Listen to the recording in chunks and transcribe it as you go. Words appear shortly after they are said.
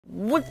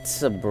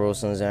What's up,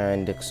 bros and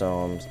Aaron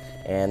Dixomes,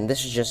 and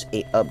this is just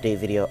a update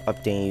video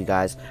updating you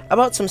guys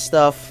about some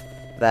stuff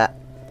that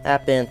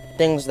happened,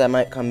 things that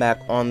might come back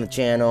on the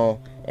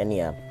channel, and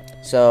yeah.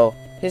 So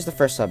here's the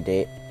first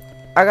update.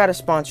 I got a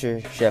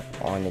sponsorship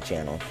on the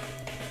channel,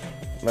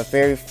 my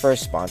very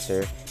first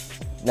sponsor.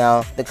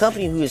 Now the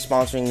company who is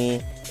sponsoring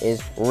me is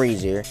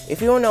Razer.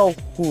 If you don't know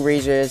who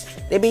Razer is,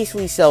 they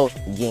basically sell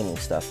gaming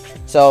stuff.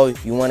 So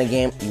if you want to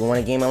game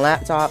a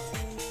laptop,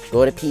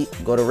 go to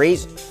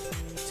Razer.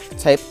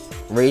 Type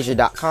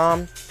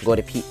Razer.com, go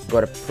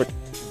to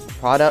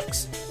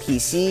products,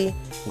 PC,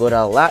 go to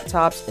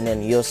laptops, and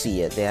then you'll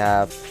see it. They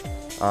have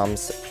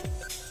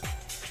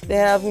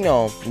you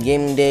know,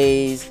 gaming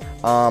days,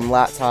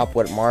 laptop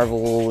with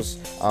Marvels,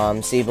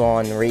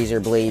 Sablon,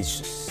 Razer Blades,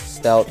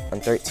 Stealth on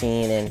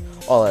 13, and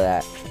all of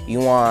that.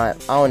 You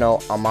want, I don't know,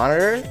 a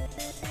monitor?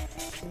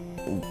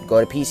 Go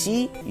to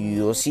PC,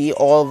 you'll see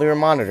all of your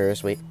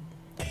monitors. Wait,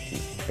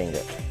 bingo,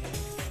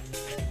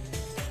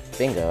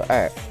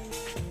 alright.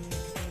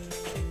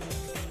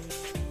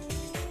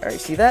 Alright,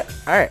 see that?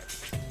 Alright.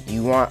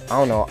 You want, I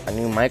don't know, a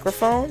new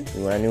microphone?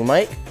 You want a new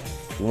mic?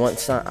 You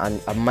want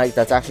a mic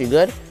that's actually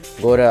good?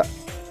 Go to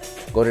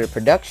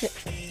production,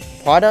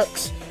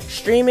 products,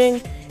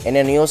 streaming, and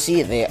then you'll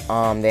see they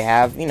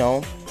have, you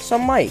know,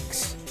 some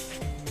mics.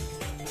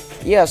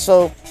 Yeah,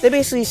 so they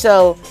basically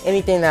sell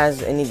anything that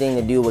has anything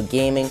to do with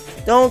gaming.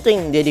 The only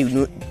thing they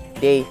do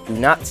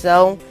not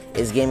sell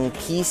is gaming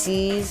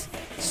PCs.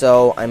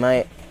 So I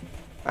might,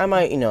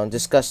 you know,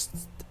 discuss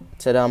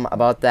to them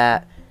about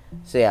that.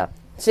 So yeah,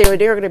 so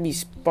they're gonna be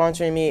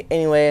sponsoring me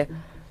anyway.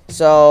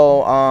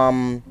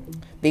 So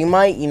they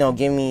might, you know,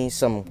 give me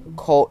some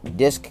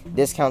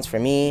discounts for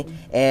me,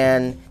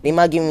 and they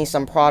might give me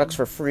some products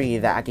for free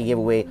that I can give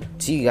away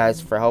to you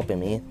guys for helping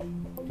me.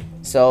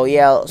 So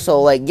yeah,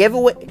 so like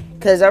giveaway,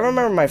 because I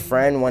remember my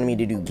friend wanted me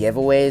to do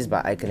giveaways,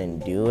 but I couldn't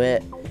do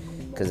it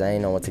because I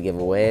didn't know what to give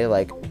away.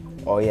 Like,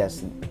 oh yeah,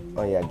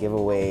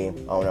 giveaway,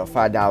 oh no,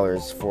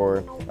 $5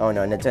 for, oh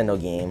no, Nintendo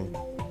game.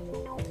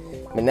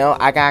 But now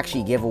I can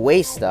actually give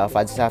away stuff.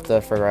 I just have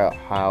to figure out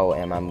how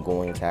am I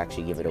going to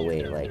actually give it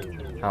away. Like,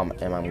 how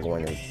am I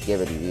going to give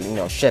it, you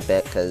know, ship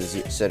it? Because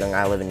considering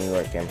I live in New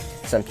York and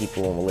some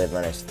people live in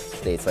other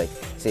states, like,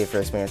 say for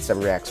instance,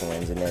 Subreaction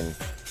wins, and then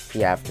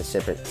you have to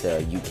ship it to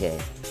UK.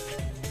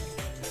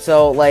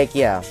 So, like,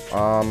 yeah.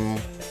 So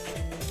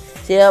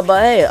yeah,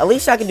 but hey, at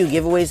least I can do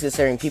giveaways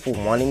considering people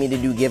wanting me to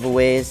do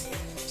giveaways.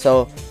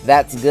 So,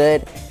 that's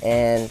good.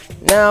 And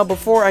now,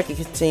 before I can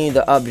continue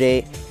the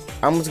update,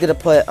 I'm just gonna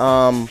put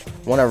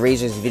one of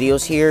Razer's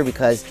videos here,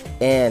 because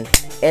in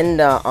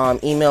the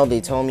email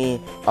they told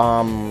me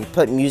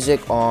put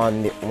music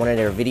on one of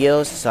their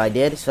videos, so I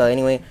did. So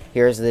anyway,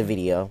 here's the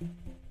video.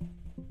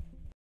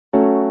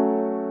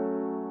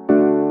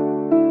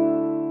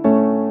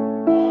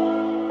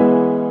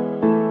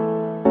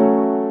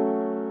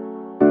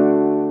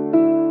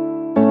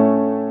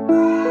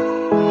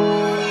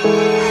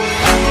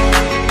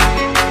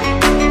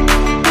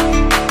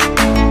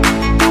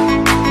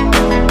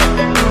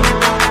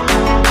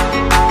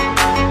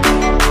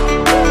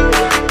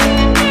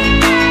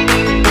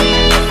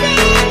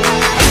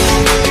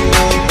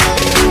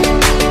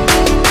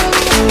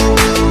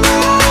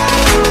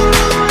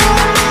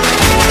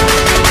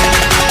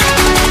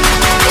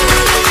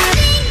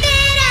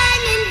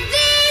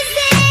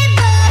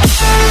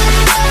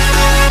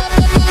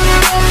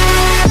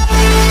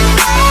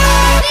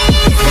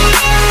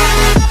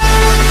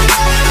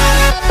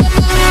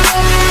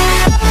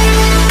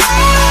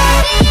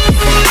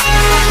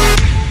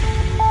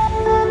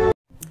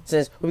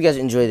 Hope you guys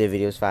enjoyed the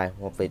videos. Fine,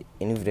 won't play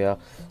any video.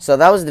 So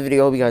that was the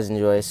video. Hope you guys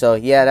enjoy. So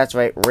yeah, that's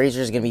right. Razer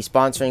is gonna be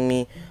sponsoring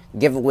me.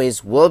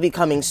 Giveaways will be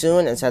coming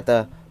soon. It's at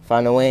the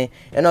final way.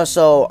 And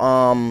also,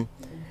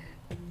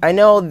 I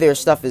know their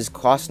stuff is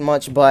cost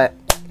much, but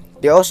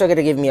they're also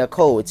gonna give me a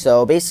code.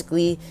 So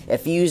basically,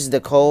 if you use the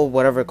code,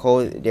 whatever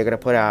code they're gonna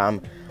put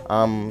out,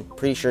 I'm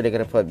pretty sure they're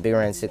gonna put bigger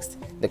than 6.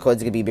 The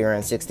code's gonna be bigger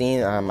than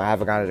 16. I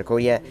haven't gotten the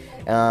code yet.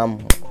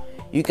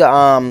 You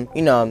can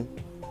you know.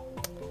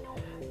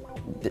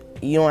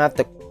 You don't have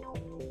to,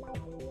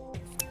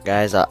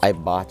 guys. I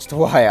botched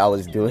why I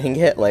was doing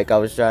it. Like, I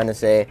was trying to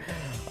say,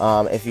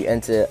 if you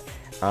enter,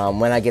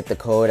 when I get the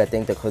code, I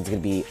think the code's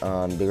gonna be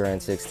bigger than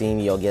 16.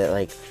 You'll get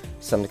like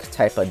some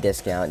type of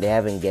discount. They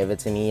haven't given it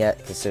to me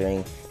yet,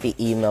 considering they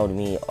emailed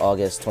me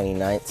August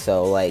 29th.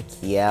 So like,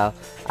 yeah,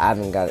 I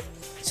haven't got it.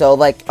 So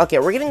like, okay,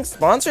 we're getting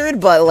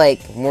sponsored, but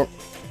like,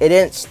 it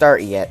didn't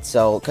start yet.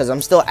 So, because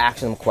I'm still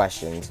asking them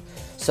questions.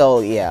 So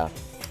yeah.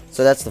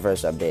 So that's the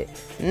first update.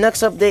 Next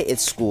update is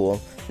school.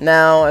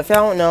 Now, if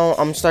y'all don't know,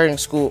 I'm starting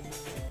school.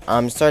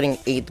 I'm starting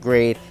 8th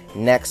grade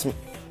next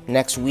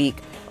week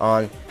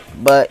on.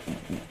 But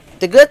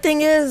the good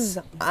thing is,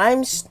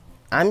 I'm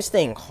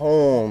staying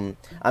home.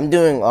 I'm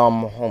doing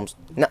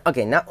not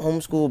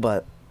homeschool,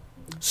 but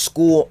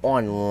school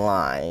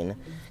online.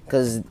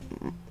 Cause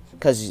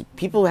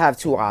people have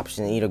two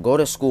options: either go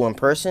to school in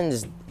person,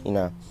 just, you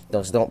know,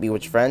 don't be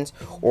with your friends,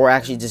 or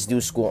actually just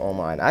do school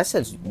online. I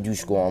said do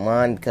school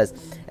online because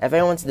if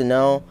anyone wants to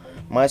know,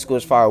 my school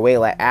is far away.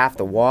 Like, I have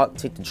to walk,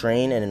 take the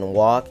train, and then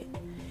walk,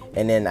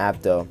 and then I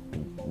have to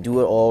do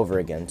it all over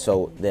again.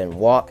 So then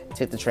walk,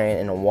 take the train,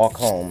 and then walk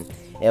home.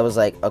 And it was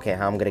like, okay,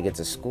 how I'm gonna get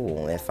to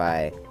school if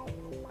I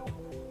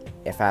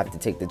have to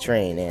take the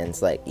train? And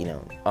it's like, you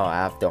know, oh, I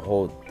have to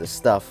hold the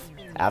stuff,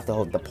 I have to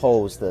hold the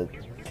poles to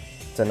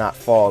not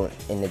fall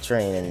in the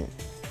train.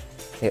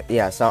 And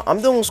yeah, so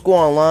I'm doing school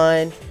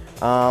online.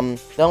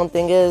 The only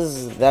thing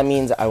is, that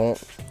means I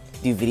won't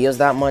do videos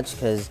that much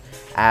because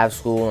I have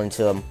school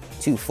until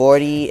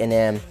 2:40, and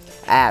then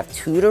I have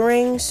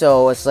tutoring.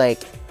 So it's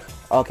like,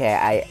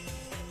 okay,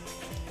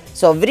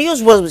 so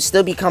videos will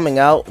still be coming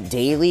out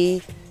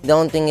daily. The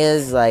only thing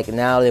is, like,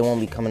 now they won't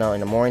be coming out in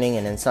the morning,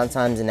 and then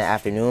sometimes in the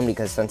afternoon,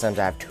 because sometimes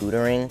I have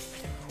tutoring,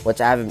 which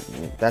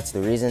that's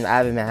the reason I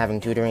haven't been having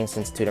tutoring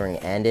since tutoring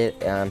ended.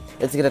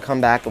 It's gonna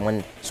come back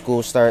when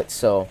school starts.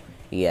 So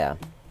yeah,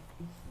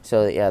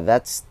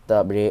 that's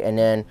the update. And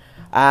then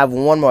I have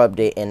one more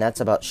update, and that's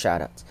about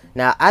shoutouts.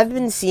 Now, I've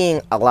been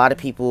seeing a lot of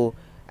people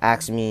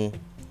ask me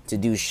to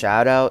do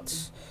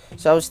shoutouts,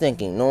 so I was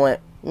thinking, you know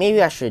what,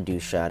 maybe I should do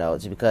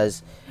shoutouts,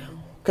 because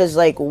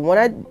like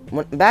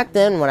back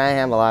then when I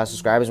had a lot of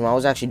subscribers, when I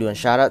was actually doing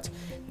shoutouts,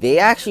 they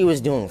actually was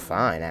doing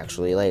fine.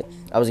 Actually, like,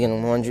 I was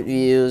getting 100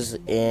 views,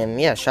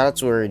 and yeah,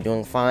 shoutouts were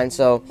doing fine.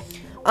 So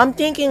I'm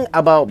thinking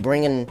about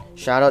bringing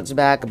shoutouts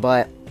back,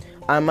 but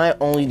I might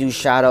only do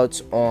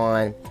shoutouts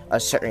on a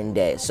certain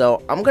day.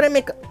 So I'm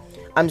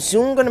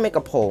soon gonna make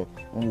a poll.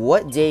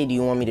 What day do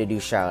you want me to do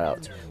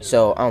shoutouts?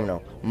 So I don't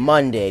know.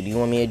 Monday, do you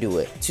want me to do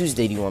it?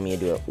 Tuesday, do you want me to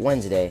do it?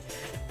 Wednesday?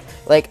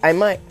 Like, I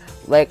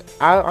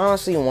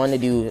honestly want to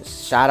do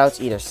shoutouts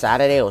either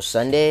Saturday or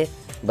Sunday.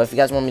 But if you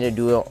guys want me to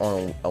do it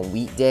on a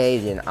weekday,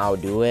 then I'll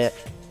do it.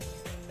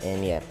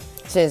 And yeah,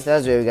 since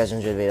that's what you guys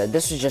enjoyed the video,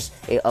 this was just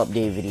a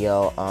update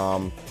video.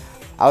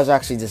 I was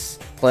actually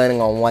just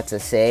planning on what to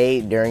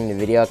say during the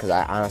video because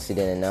I honestly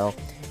didn't know.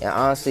 And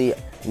honestly,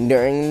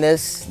 during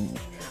this,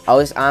 I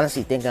was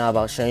honestly thinking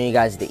about showing you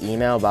guys the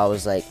email, but I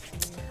was like,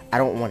 I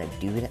don't want to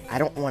do that. I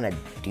don't want to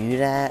do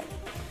that.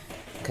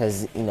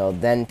 Because, you know,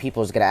 then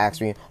people's going to ask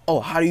me,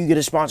 oh, how do you get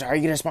a sponsor? How do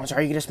you get a sponsor?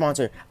 How do you get a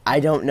sponsor? I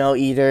don't know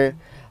either.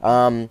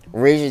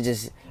 Razer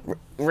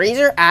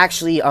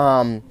actually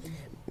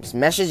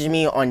messaged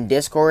me on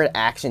Discord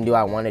asking, do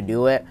I want to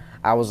do it?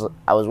 I was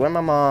with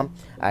my mom.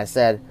 I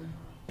said,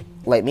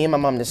 like, me and my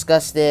mom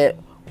discussed it.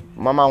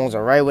 My mom was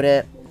alright with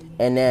it.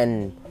 And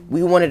then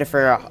we wanted to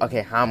figure out,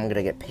 okay, how I'm going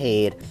to get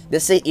paid.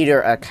 This is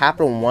either a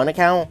Capital One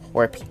account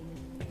or a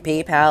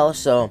PayPal.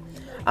 So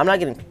I'm not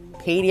getting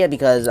paid yet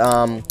because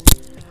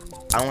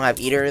I don't have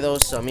either of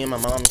those. So me and my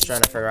mom is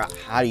trying to figure out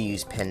how to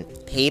use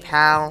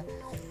PayPal.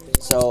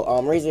 So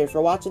Razer, if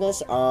you're watching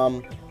this, you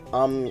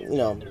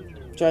know,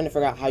 trying to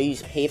figure out how to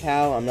use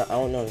PayPal. I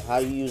don't know how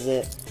to use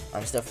it.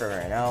 I'm still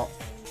figuring it out.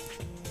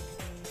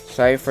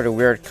 Sorry for the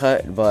weird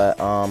cut, but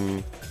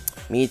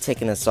me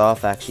taking this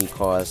off actually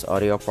caused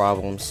audio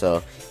problems.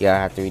 So yeah, I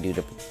have to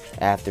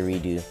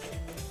redo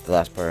the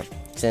last part.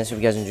 Since if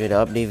you guys enjoyed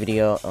the update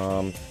video,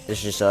 this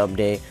is just an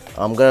update.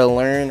 I'm gonna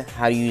learn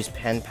how to use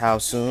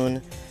PayPal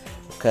soon.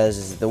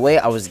 Because the way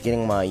I was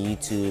getting my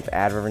YouTube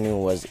ad revenue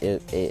was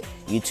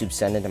YouTube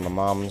sent it to my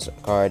mom's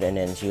card, and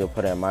then she would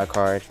put it on my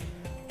card.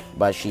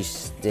 But she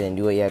didn't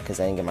do it yet because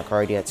I didn't get my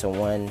card yet. So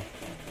when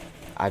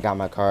I got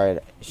my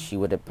card, she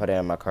would have put it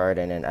on my card,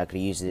 and then I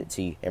could use it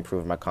to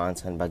improve my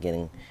content by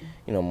getting,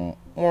 you know,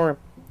 more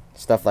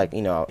stuff like,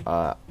 you know,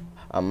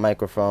 a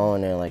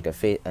microphone and like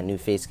a new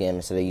face cam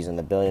instead of using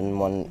the built-in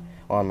one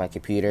on my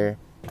computer.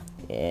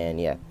 And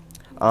yeah.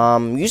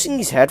 Using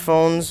these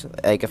headphones,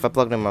 like if I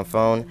plug them in my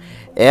phone,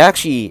 it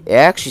actually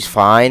is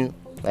fine.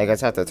 Like, I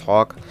just have to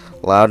talk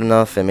loud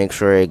enough and make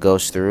sure it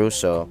goes through.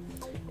 So,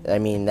 I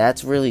mean,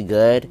 that's really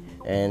good.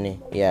 And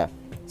yeah,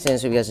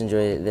 since you guys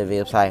enjoyed the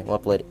video, I will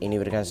upload any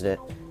video content.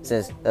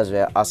 Since that's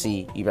it, I'll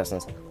see you guys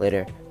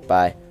later.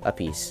 Bye. A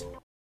peace.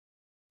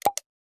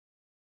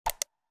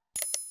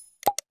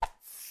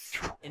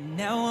 And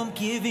now I'm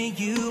giving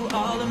you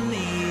all of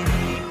me.